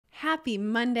Happy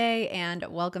Monday and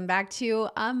welcome back to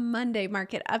a Monday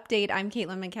market update. I'm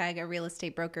Caitlin McKegg, a real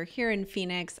estate broker here in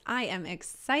Phoenix. I am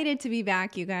excited to be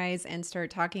back, you guys, and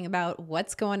start talking about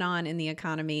what's going on in the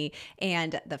economy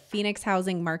and the Phoenix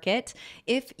housing market.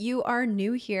 If you are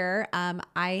new here,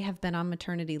 I have been on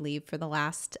maternity leave for the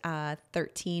last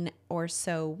 13 or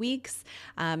so weeks.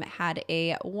 Had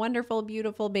a wonderful,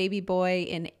 beautiful baby boy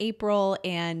in April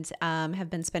and have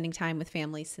been spending time with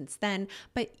family since then.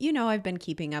 But you know, I've been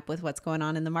keeping up with what's going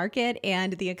on in the market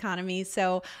and the economy.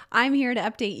 So I'm here to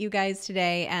update you guys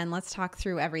today and let's talk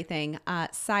through everything.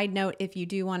 Side note, if you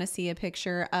do want to see a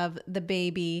picture of the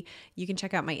baby, you can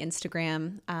check out my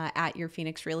Instagram at your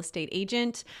Phoenix real estate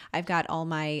agent. I've got all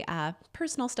my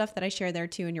personal stuff that I share there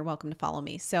too, and you're welcome to follow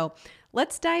me. So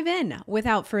let's dive in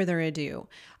without further ado.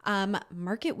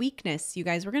 Market weakness, you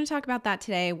guys, we're going to talk about that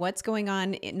today. What's going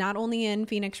on not only in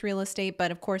Phoenix real estate, but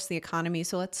of course the economy.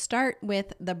 So let's start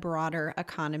with the broader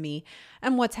economy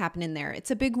and what's happening there.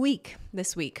 It's a big week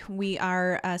this week. We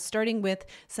are starting with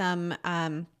some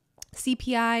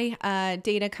CPI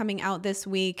data coming out this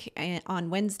week on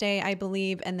Wednesday, I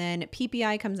believe, and then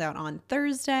PPI comes out on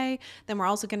Thursday. Then we're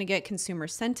also going to get consumer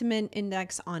sentiment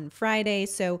index on Friday.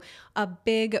 So a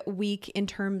big week in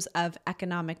terms of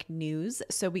economic news.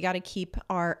 So we got to keep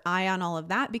our eye on all of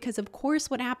that because, of course,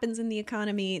 what happens in the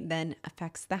economy then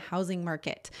affects the housing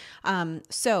market.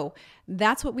 So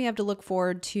that's what we have to look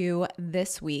forward to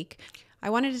this week. I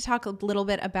wanted to talk a little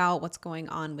bit about what's going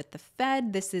on with the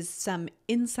Fed. This is some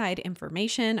inside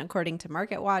information. According to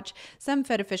MarketWatch, some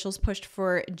Fed officials pushed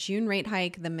for June rate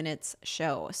hike, the minutes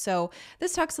show. So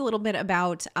this talks a little bit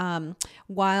about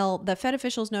while the Fed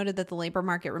officials noted that the labor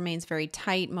market remains very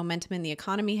tight, momentum in the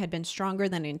economy had been stronger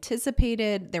than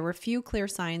anticipated. There were few clear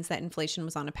signs that inflation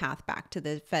was on a path back to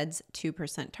the Fed's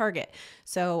 2% target.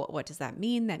 So what does that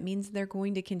mean? That means they're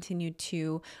going to continue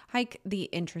to hike the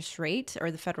interest rate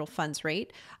or the federal funds rate.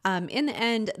 In the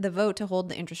end, the vote to hold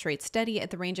the interest rate steady at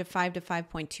the range of 5 to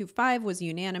 5.25 was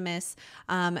unanimous.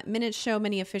 Minutes show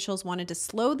many officials wanted to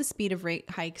slow the speed of rate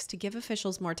hikes to give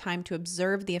officials more time to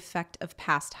observe the effect of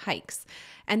past hikes.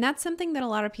 And that's something that a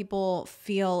lot of people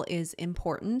feel is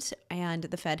important, and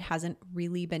the Fed hasn't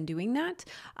really been doing that.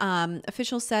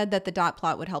 Officials said that the dot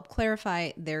plot would help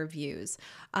clarify their views.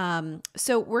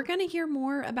 So we're going to hear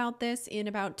more about this in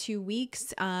about 2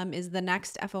 weeks is the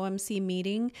next FOMC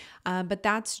meeting. But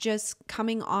that's just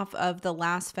coming off of the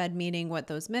last Fed meeting, what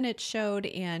those minutes showed,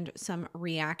 and some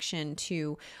reaction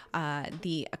to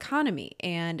the economy.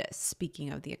 And speaking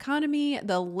of the economy,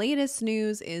 the latest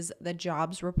news is the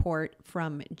jobs report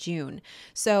from June.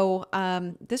 So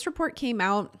this report came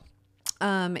out.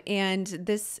 And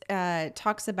this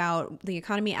talks about the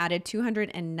economy added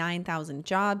 209,000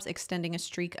 jobs, extending a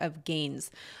streak of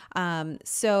gains.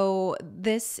 So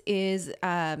this is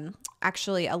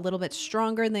actually a little bit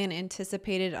stronger than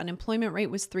anticipated. Unemployment rate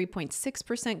was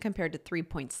 3.6% compared to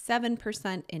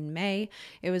 3.7% in May.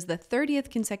 It was the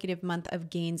 30th consecutive month of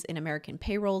gains in American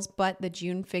payrolls, but the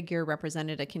June figure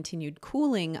represented a continued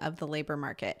cooling of the labor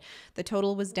market. The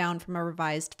total was down from a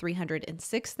revised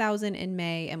 306,000 in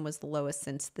May and was the lowest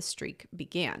since the streak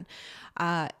began.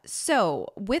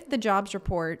 So with the jobs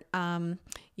report, there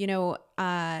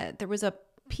was a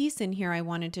piece in here I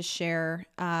wanted to share.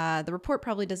 The report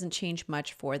probably doesn't change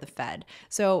much for the Fed.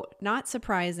 So not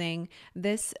surprising,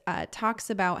 this talks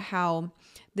about how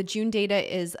the June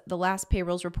data is the last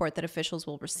payrolls report that officials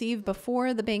will receive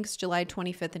before the bank's July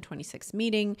 25th and 26th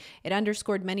meeting. It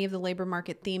underscored many of the labor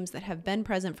market themes that have been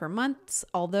present for months.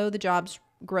 Although the jobs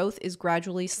growth is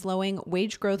gradually slowing,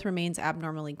 wage growth remains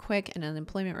abnormally quick, and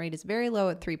unemployment rate is very low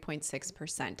at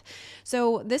 3.6%.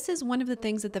 So this is one of the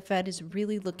things that the Fed is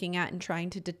really looking at and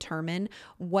trying to determine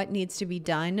what needs to be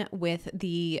done with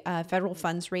the federal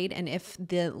funds rate. And if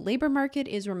the labor market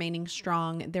is remaining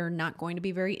strong, they're not going to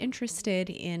be very interested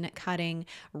in cutting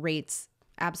rates.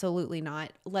 Absolutely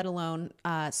not, let alone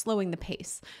slowing the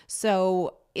pace.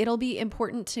 So it'll be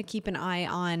important to keep an eye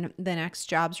on the next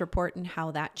jobs report and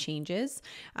how that changes.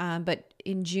 But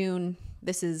in June,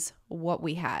 this is what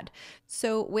we had.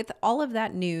 So with all of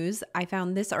that news, I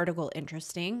found this article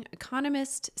interesting.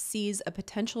 Economist sees a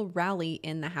potential rally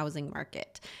in the housing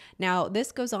market. Now,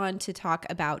 this goes on to talk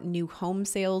about new home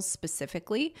sales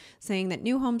specifically, saying that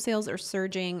new home sales are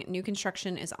surging, new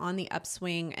construction is on the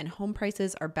upswing, and home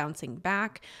prices are bouncing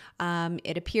back.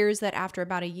 It appears that after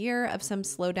about a year of some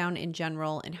slowdown in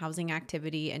general in housing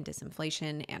activity and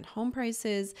disinflation and home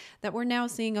prices, that we're now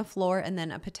seeing a floor and then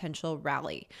a potential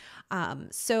rally.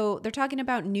 So they're talking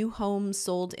about new homes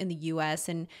sold in the US,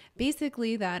 and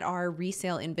basically that our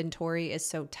resale inventory is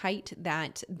so tight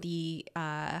that the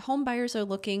home buyers are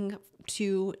looking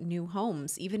to new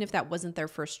homes. Even if that wasn't their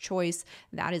first choice,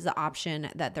 that is the option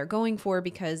that they're going for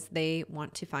because they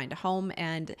want to find a home,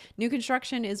 and new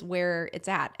construction is where it's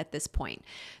at this point.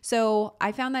 So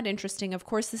I found that interesting. Of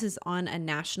course, this is on a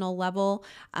national level.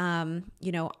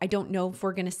 I don't know if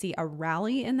we're going to see a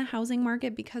rally in the housing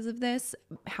market because of this.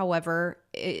 However,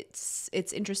 it's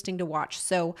interesting to watch.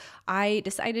 So I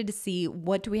decided to see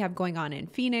what do we have going on in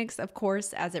Phoenix, of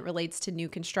course, as it relates to new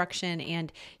construction.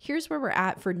 And here's where we're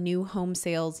at for new home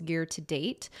sales year to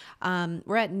date.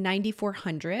 We're at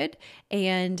 9,400,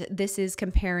 and this is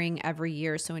comparing every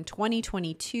year. So in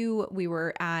 2022, we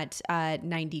were at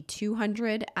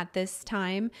 9,200 at this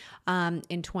time.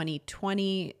 In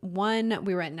 2021,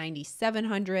 we were at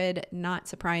 9,700, not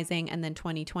surprising. And then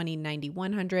 2020,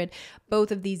 9,100.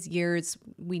 Both of these years,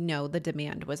 we know the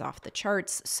demand was off the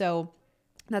charts. So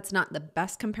that's not the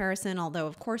best comparison, although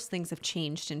of course things have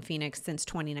changed in Phoenix since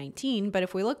 2019. But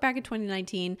if we look back at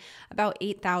 2019, about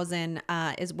 8,000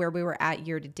 is where we were at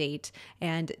year to date.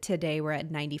 And today we're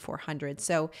at 9,400.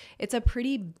 So it's a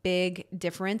pretty big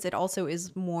difference. It also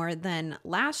is more than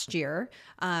last year,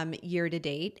 year to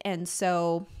date. And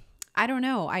so I don't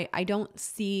know. I don't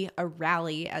see a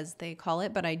rally, as they call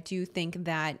it, but I do think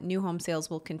that new home sales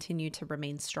will continue to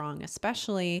remain strong,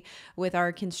 especially with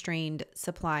our constrained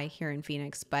supply here in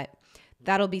Phoenix. But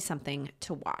that'll be something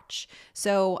to watch.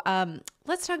 So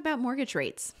let's talk about mortgage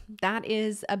rates. That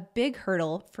is a big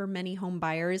hurdle for many home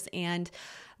buyers. And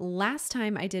last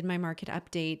time I did my market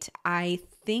update, I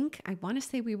want to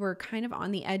say we were kind of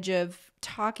on the edge of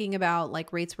talking about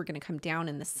like rates were going to come down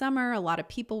in the summer. A lot of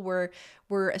people were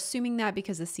assuming that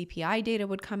because the CPI data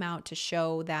would come out to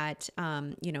show that,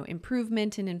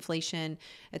 improvement in inflation,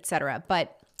 et cetera.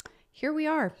 But here we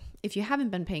are. If you haven't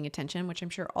been paying attention, which I'm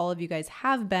sure all of you guys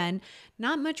have been,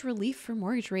 not much relief for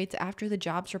mortgage rates after the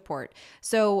jobs report.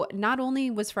 So not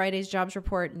only was Friday's jobs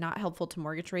report not helpful to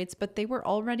mortgage rates, but they were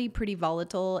already pretty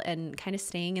volatile and kind of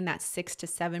staying in that 6 to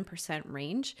 7%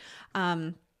 range.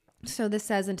 So this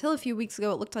says, until a few weeks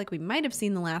ago, it looked like we might have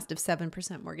seen the last of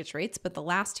 7% mortgage rates, but the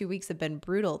last 2 weeks have been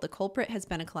brutal. The culprit has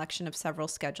been a collection of several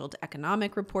scheduled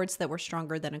economic reports that were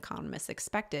stronger than economists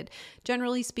expected.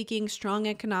 Generally speaking, strong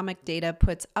economic data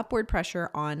puts upward pressure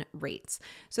on rates.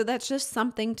 So that's just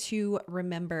something to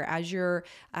remember as you're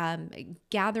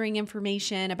gathering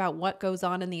information about what goes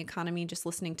on in the economy, just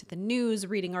listening to the news,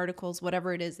 reading articles,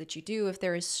 whatever it is that you do. If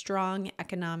there is strong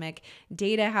economic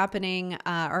data happening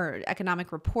or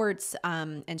economic reports,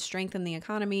 and strengthen the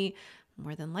economy,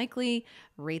 more than likely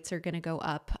rates are going to go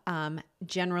up.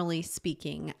 Generally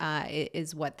speaking,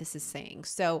 is what this is saying.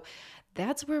 So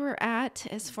that's where we're at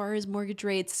as far as mortgage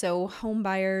rates. So home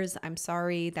buyers, I'm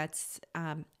sorry, that's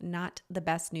not the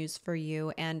best news for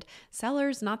you. And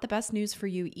sellers, not the best news for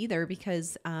you either,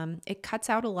 because it cuts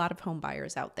out a lot of home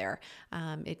buyers out there.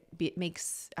 It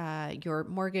makes your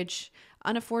mortgage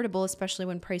unaffordable, especially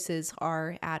when prices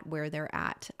are at where they're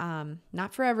at.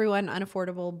 Not for everyone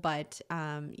unaffordable, but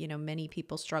many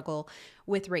people struggle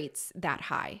with rates that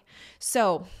high.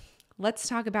 So let's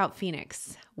talk about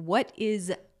Phoenix. What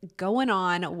is going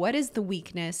on? What is the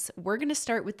weakness? We're going to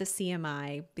start with the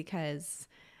CMI because,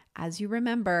 as you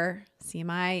remember,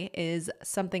 CMI is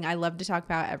something I love to talk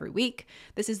about every week.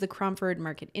 This is the Cromford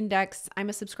Market Index. I'm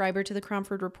a subscriber to the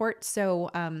Cromford Report, so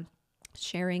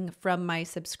sharing from my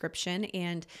subscription.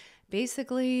 And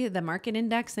basically, the market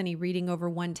index, any reading over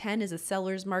 110 is a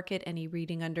seller's market. Any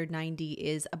reading under 90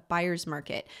 is a buyer's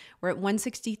market. We're at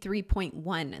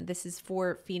 163.1. This is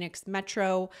for Phoenix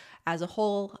Metro as a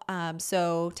whole.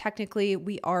 So technically,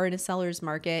 we are in a seller's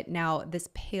market. Now, this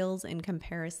pales in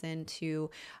comparison to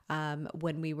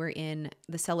when we were in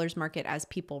the seller's market, as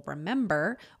people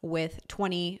remember, with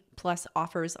 20 plus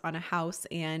offers on a house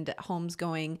and homes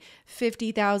going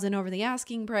 50,000 over the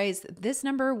asking price. This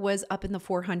number was up in the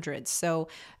 400s. So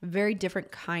very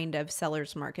different kind of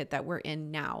seller's market that we're in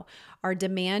now. Our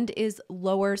demand is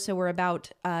lower. So we're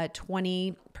about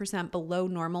 20% below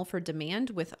normal for demand,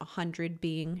 with 100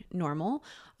 being normal.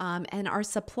 And our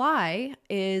supply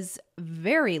is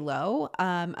very low,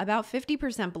 about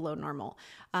 50% below normal,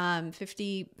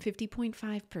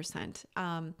 50.5%.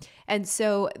 And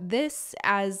so this,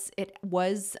 as it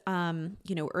was,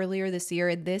 earlier this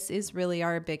year, this is really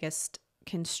our biggest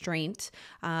constraint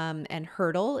and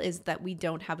hurdle, is that we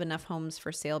don't have enough homes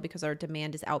for sale because our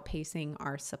demand is outpacing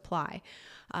our supply.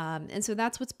 And so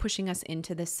that's what's pushing us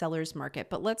into this seller's market.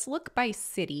 But let's look by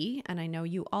city. And I know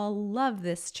you all love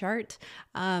this chart.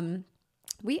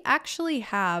 We actually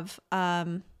have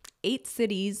 8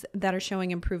 cities that are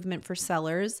showing improvement for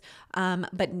sellers,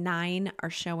 but 9 are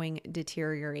showing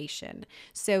deterioration.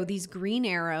 So these green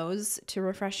arrows, to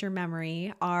refresh your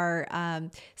memory, are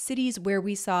cities where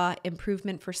we saw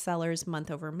improvement for sellers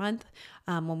month over month.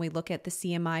 When we look at the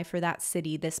CMI for that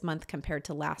city this month compared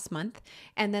to last month.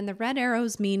 And then the red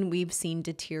arrows mean we've seen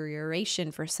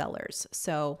deterioration for sellers.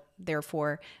 So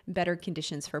therefore, better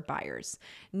conditions for buyers.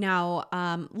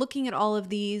 Now, looking at all of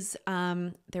these,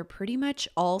 they're pretty much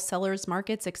all sellers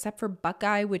markets except for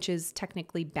Buckeye, which is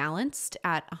technically balanced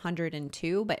at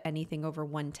 102, but anything over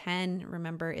 110,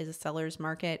 remember, is a seller's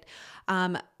market.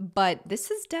 But this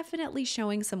is definitely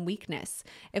showing some weakness.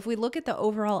 If we look at the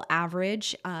overall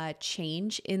average change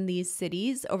in these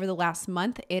cities over the last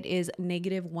month, it is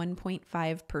negative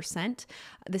 1.5%.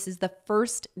 This is the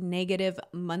first negative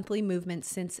monthly movement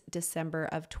since December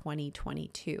of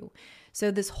 2022. So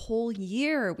this whole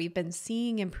year, we've been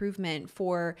seeing improvement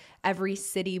for every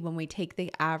city when we take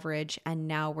the average, and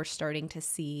now we're starting to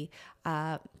see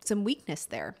some weakness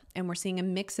there. And we're seeing a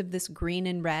mix of this green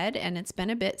and red, and it's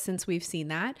been a bit since we've seen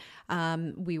that.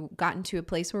 We got into a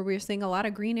place where we were seeing a lot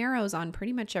of green arrows on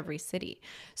pretty much every city.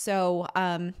 So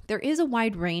there is a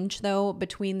wide range, though,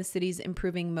 between the cities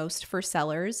improving most for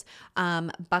sellers.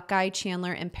 Buckeye,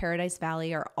 Chandler, and Paradise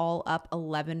Valley are all up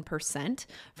 11%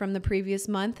 from the previous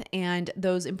month, and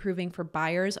those improving for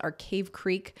buyers are Cave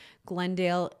Creek,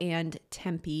 Glendale, and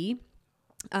Tempe.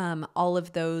 All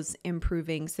of those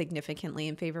improving significantly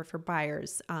in favor for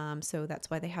buyers. So that's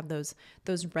why they have those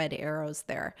red arrows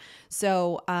there.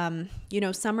 So,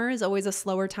 summer is always a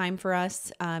slower time for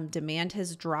us. Demand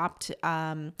has dropped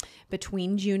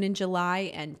between June and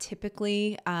July, and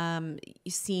typically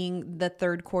seeing the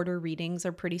third quarter readings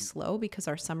are pretty slow because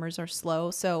our summers are slow.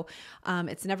 So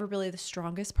it's never really the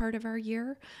strongest part of our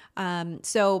year.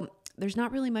 So there's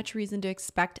not really much reason to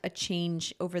expect a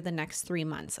change over the next 3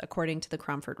 months, according to the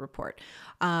Cromford report.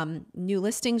 New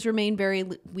listings remain very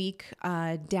weak,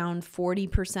 down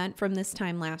 40% from this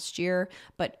time last year.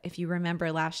 But if you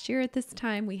remember last year at this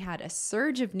time, we had a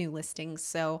surge of new listings.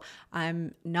 So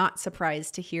I'm not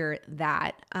surprised to hear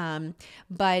that.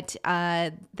 But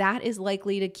that is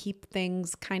likely to keep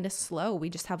things kind of slow. We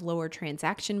just have lower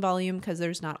transaction volume because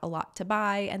there's not a lot to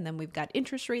buy. And then we've got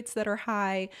interest rates that are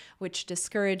high, which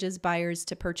discourages buyers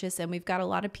to purchase. And we've got a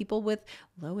lot of people with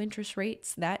low interest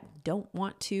rates that don't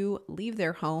want to leave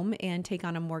their home and take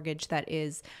on a mortgage that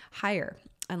is higher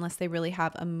unless they really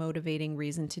have a motivating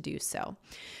reason to do so.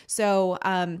 So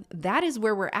that is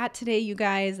where we're at today, you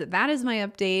guys. That is my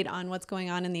update on what's going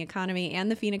on in the economy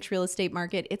and the Phoenix real estate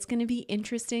market. It's going to be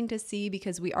interesting to see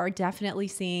because we are definitely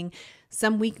seeing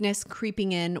some weakness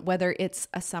creeping in, whether it's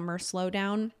a summer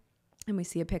slowdown and we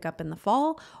see a pickup in the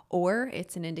fall, or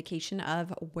it's an indication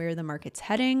of where the market's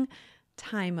heading.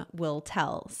 Time will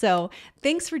tell. So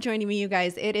thanks for joining me, you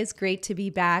guys. It is great to be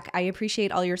back. I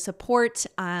appreciate all your support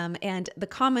and the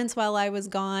comments while I was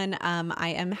gone. I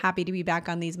am happy to be back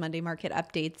on these Monday market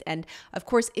updates. And of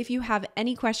course, if you have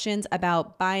any questions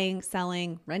about buying,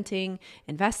 selling, renting,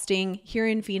 investing here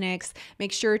in Phoenix,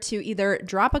 make sure to either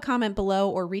drop a comment below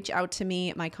or reach out to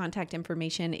me. My contact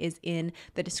information is in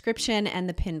the description and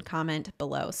the pinned comment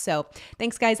below. So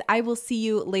thanks, guys. I will see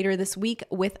you later this week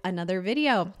with another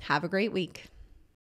video. Have a great week.